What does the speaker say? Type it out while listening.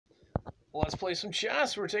Let's play some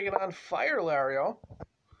chess. We're taking on Fire Lario.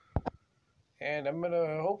 And I'm going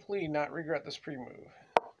to hopefully not regret this pre-move.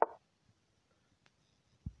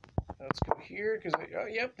 Let's go here, because, oh,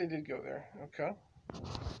 yep, they did go there. Okay.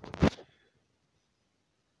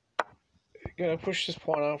 Gonna push this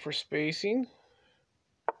pawn out for spacing.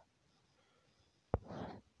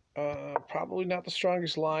 Probably not the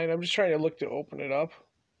strongest line. I'm just trying to look to open it up.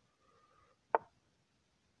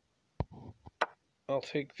 I'll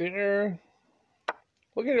take there.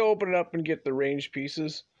 Looking to open it up and get the range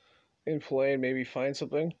pieces in play and maybe find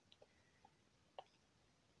something.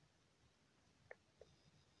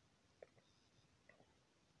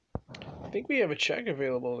 I think we have a check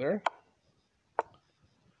available there.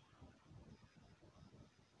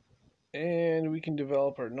 And we can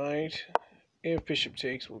develop our knight. If bishop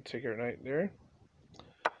takes, we'll take our knight there.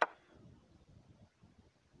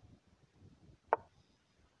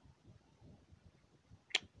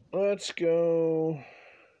 Let's go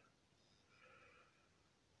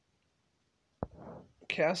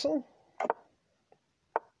castle.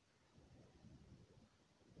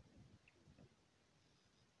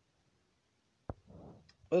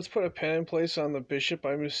 Let's put a pen in place on the bishop.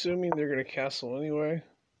 I'm assuming they're going to castle anyway.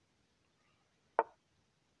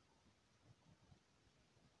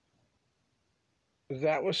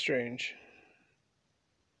 That was strange.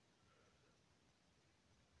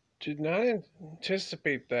 Did not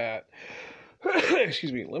anticipate that.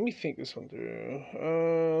 Excuse me. Let me think this one through.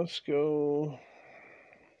 Let's go.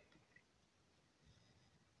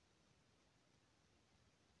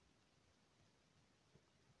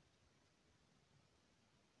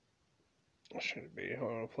 I'll try to be how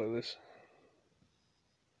I want to play this.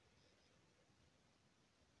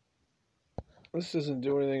 This doesn't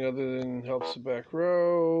do anything other than helps the back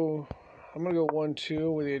row. I'm going to go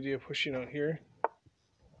 1-2 with the idea of pushing out here.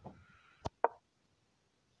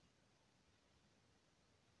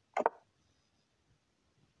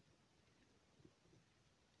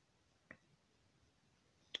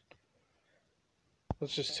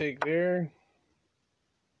 Let's just take there.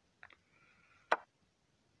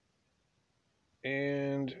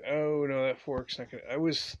 And, oh no, that fork's not gonna, I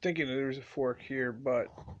was thinking there was a fork here, but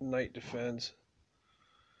knight defends.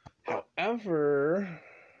 However,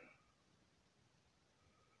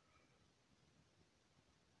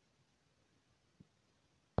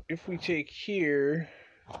 if we take here,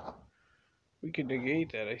 we can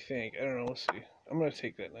negate that, I think. I don't know, let's see. I'm going to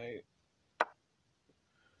take that knight.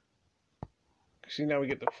 See, now we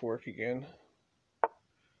get the fork again.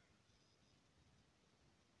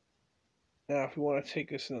 Now, if we want to take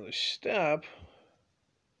this another step,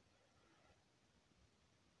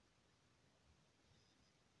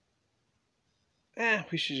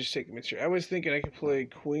 we should just take the material. I was thinking I could play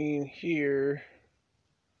queen here.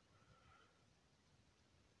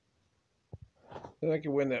 Then I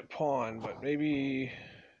could win that pawn, but maybe...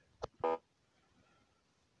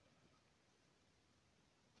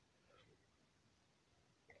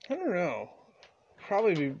 I don't know.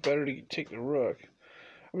 Probably be better to take the rook.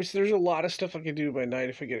 I mean, there's a lot of stuff I can do by knight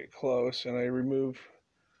if I get it close, and I remove...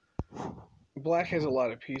 Black has a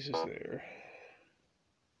lot of pieces there.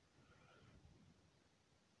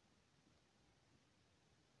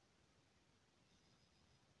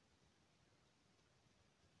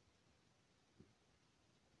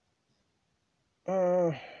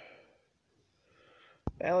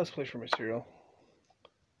 Let's play for material.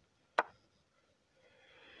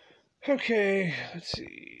 Okay, let's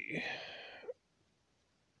see.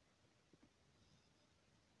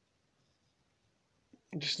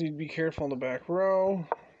 Just need to be careful on the back row.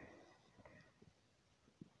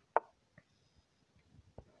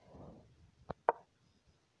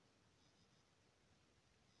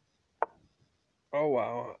 Oh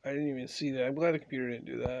wow, I didn't even see that. I'm glad the computer didn't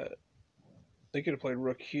do that. They could have played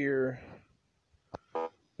rook here.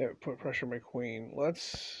 That would put pressure on my queen.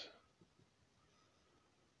 Let's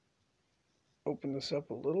open this up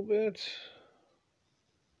a little bit.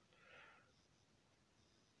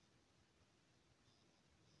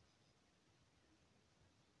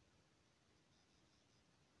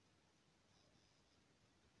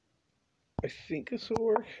 I think this will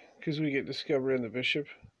work because we get discovered in the bishop.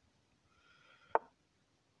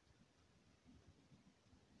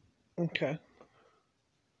 Okay.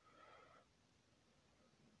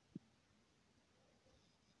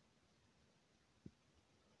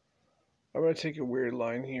 I'm going to take a weird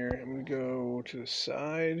line here. I'm going to go to the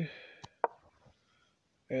side.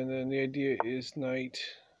 And then the idea is knight.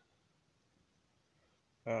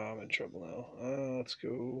 I'm in trouble now. Let's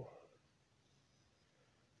go.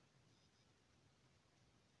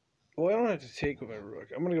 Well, I don't have to take with my rook.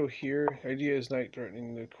 I'm gonna go here. Idea is knight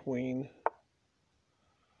threatening the queen.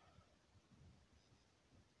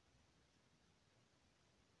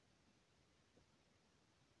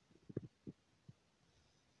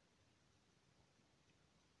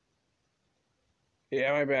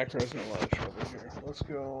 Yeah, my back row's in a lot of trouble here. Let's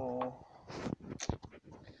go.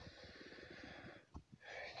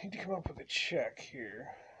 I need to come up with a check here.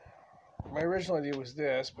 My original idea was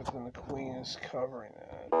this, but then the queen is covering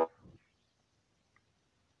that.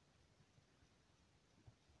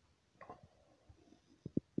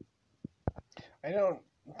 I don't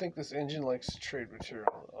think this engine likes to trade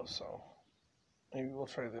material though, so maybe we'll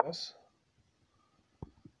try this.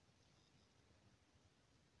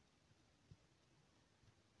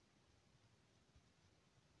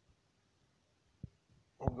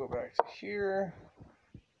 We'll go back to here.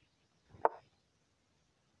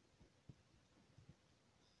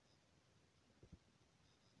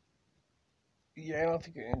 Yeah, I don't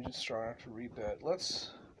think the engine's strong enough to read that.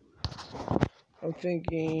 I'm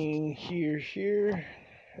thinking here,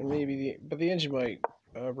 and maybe but the engine might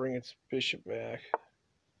bring its bishop back.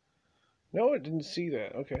 No, it didn't see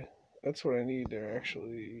that. Okay, that's what I need there,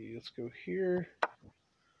 actually. Let's go here.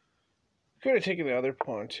 Could have taken the other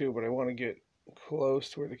pawn, too, but I want to get close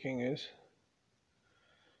to where the king is.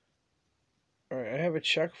 Alright, I have a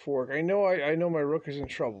check fork. I know my rook is in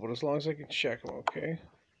trouble, but as long as I can check him, okay?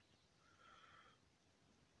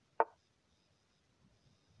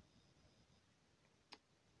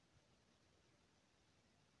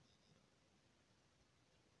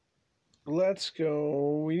 Let's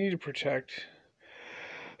go. We need to protect.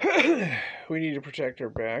 We need to protect our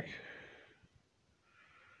back.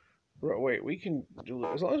 Wait, we can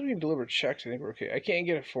as long as we can deliver checks. I think we're okay. I can't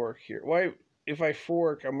get a fork here. Why? If I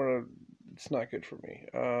fork, it's not good for me.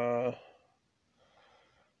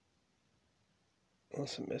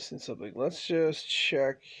 Unless I'm missing something. Let's just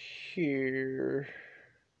check here.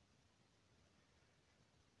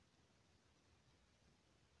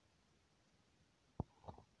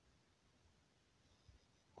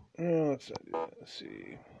 No, let's not do that. Let's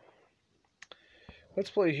see.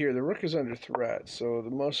 Let's play here. The rook is under threat, so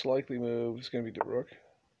the most likely move is going to be the rook.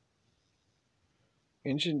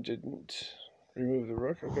 Engine didn't remove the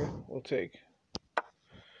rook. Okay, we'll take.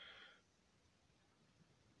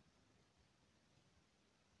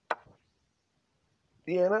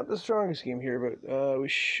 Yeah, not the strongest game here, but we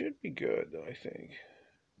should be good, though, I think.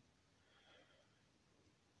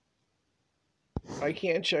 I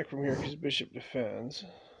can't check from here because bishop defends.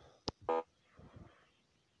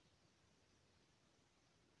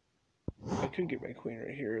 I could get my queen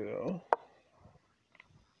right here, though.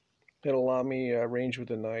 That'll allow me range with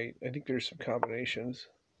the knight. I think there's some combinations.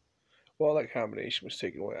 Well, that combination was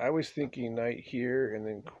taken away. I was thinking knight here and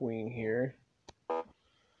then queen here.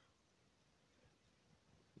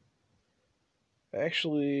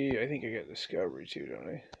 Actually, I think I got discovery too, don't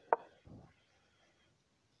I?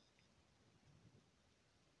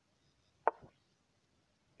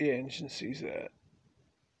 Yeah, engine sees that.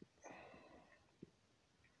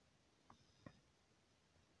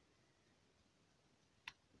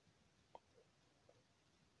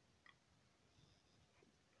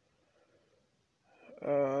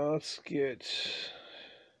 Let's get...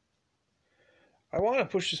 I want to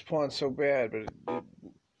push this pawn so bad, but it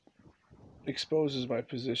exposes my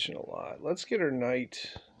position a lot. Let's get our knight...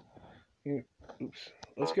 Oops.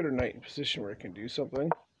 Let's get our knight in position where it can do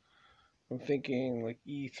something. I'm thinking like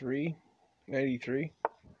e3, knight e3.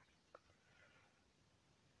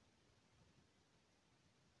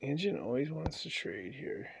 Engine always wants to trade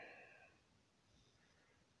here.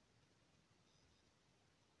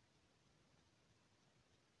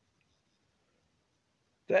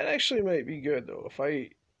 That actually might be good, though.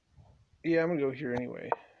 Yeah, I'm going to go here anyway.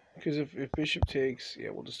 Because if bishop takes, yeah,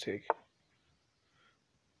 we'll just take.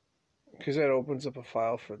 Because that opens up a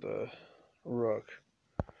file for the rook.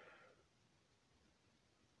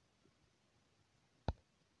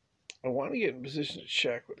 I want to get in position to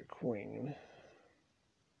check with the queen.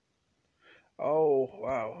 Oh,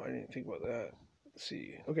 wow. I didn't think about that. Let's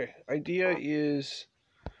see. Okay, idea is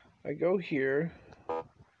I go here.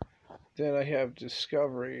 Then I have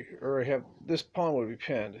discovery, or I have, this pawn would be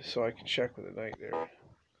pinned, so I can check with the knight there.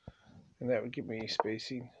 And that would give me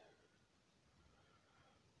spacing.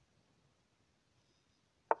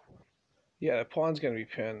 Yeah, the pawn's going to be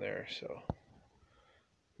pinned there, so.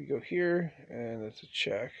 We go here, and it's a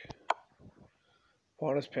check.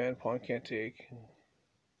 Pawn is pinned, pawn can't take.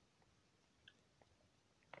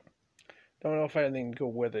 Don't know if I have anything to go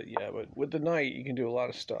with it yet, but with the knight, you can do a lot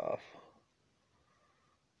of stuff.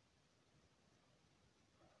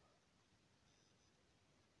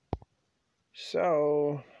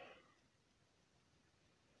 So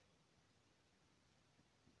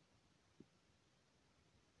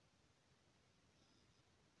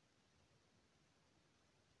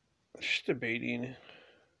just debating.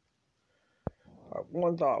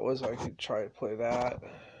 One thought was I could try to play that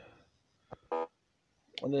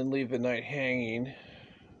and then leave the knight hanging.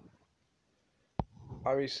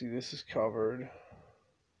 Obviously this is covered.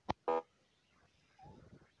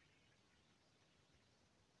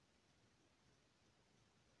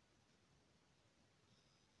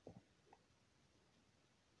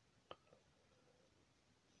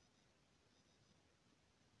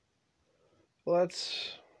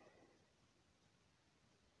 Let's...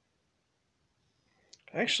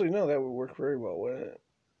 Actually, no, that would work very well, wouldn't it?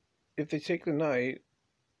 If they take the knight,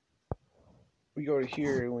 we go to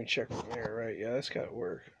here and we check from there, right? Yeah, that's gotta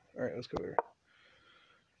work. Alright, let's go there.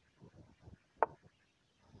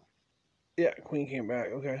 Yeah, queen came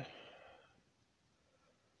back, okay.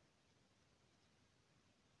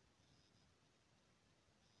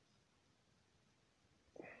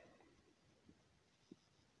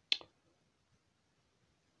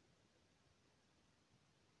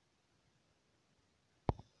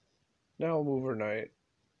 Now we'll move her knight.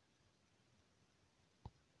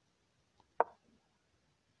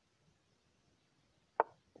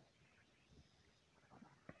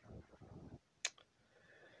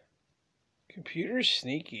 Computer's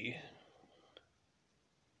sneaky.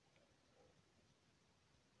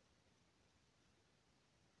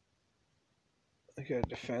 I gotta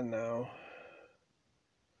defend now.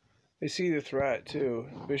 They see the threat too.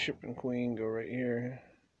 Bishop and queen go right here.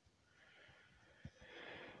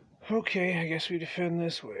 Okay, I guess we defend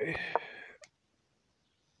this way.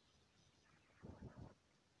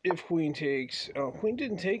 If queen takes... Oh, queen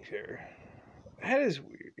didn't take there. That is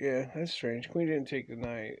weird. Yeah, that's strange. Queen didn't take the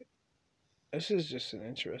knight. This is just an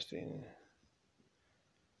interesting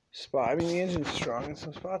spot. I mean, the engine's strong in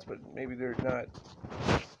some spots, but maybe they're not...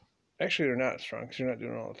 Actually, they're not strong because they're not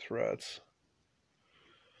doing all the threats.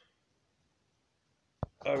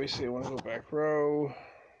 Obviously, I want to go back row.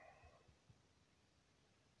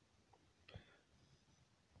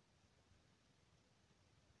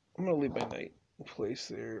 I'm going to leave my knight in place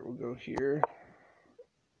there. We'll go here.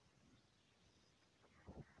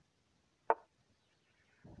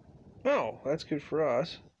 Oh, that's good for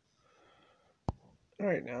us.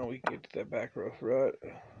 Alright, now we can get to that back row threat.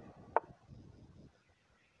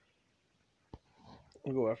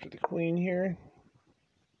 We'll go after the queen here.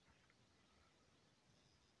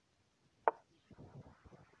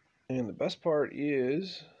 And the best part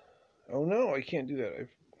is... Oh no, I can't do that. I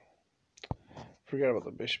forgot about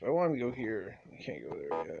the bishop. I wanted to go here. I can't go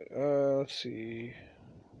there yet. Let's see.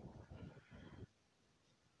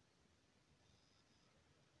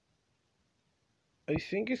 I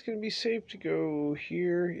think it's going to be safe to go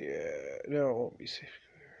here. Yeah, no, it won't be safe to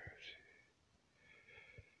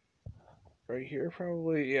go there. Right here,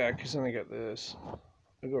 probably. Yeah, because then I got this.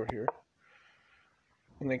 I'll go over here.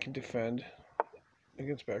 And they can defend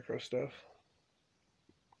against back row stuff.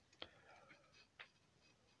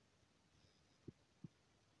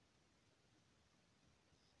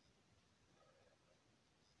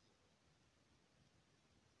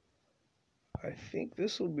 I think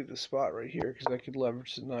this will be the spot right here because I could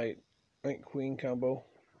leverage the knight queen combo.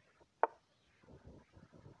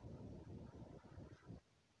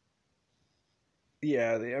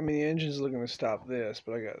 Yeah, I mean the engine's looking to stop this,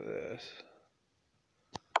 but I got this.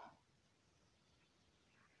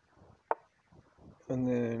 And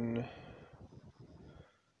then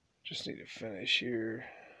just need to finish here.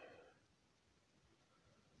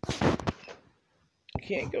 I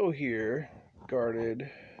can't go here. Guarded.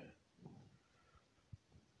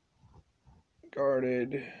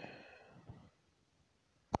 Guarded.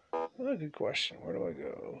 Oh, good question. Where do I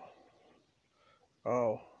go?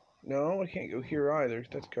 Oh, no, I can't go here either.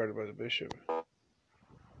 That's guarded by the bishop.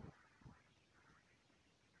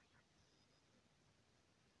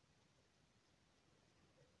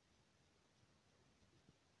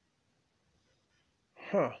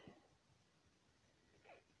 Huh.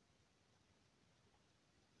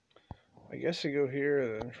 I guess I go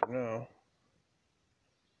here then for now.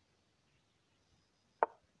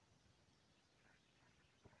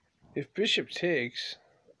 If bishop takes,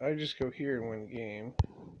 I just go here and win the game.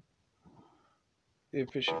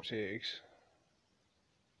 If bishop takes.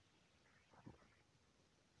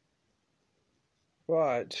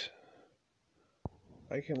 But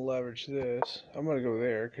I can leverage this. I'm going to go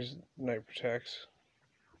there because knight protects.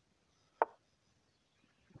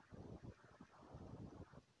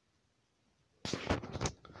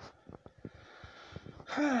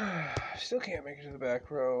 Still can't make it to the back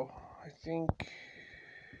row. I think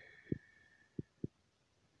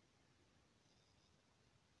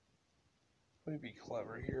let me be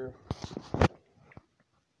clever here.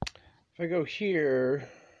 If I go here,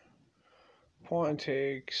 pawn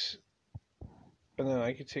takes, and then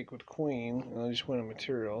I could take with queen, and I just win a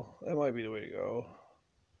material. That might be the way to go.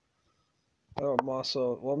 Oh, I'm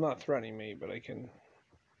also, well, I'm not threatening me, but I can.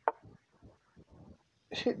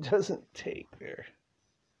 It doesn't take there.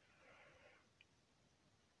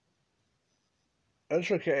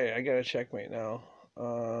 That's okay. I got a checkmate now.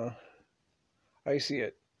 I see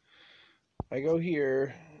it. I go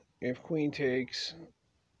here. If queen takes,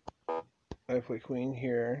 I play queen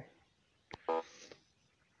here.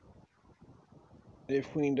 If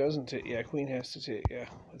queen doesn't take, yeah, queen has to take. Yeah,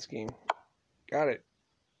 that's game. Got it.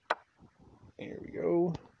 Here we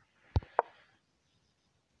go.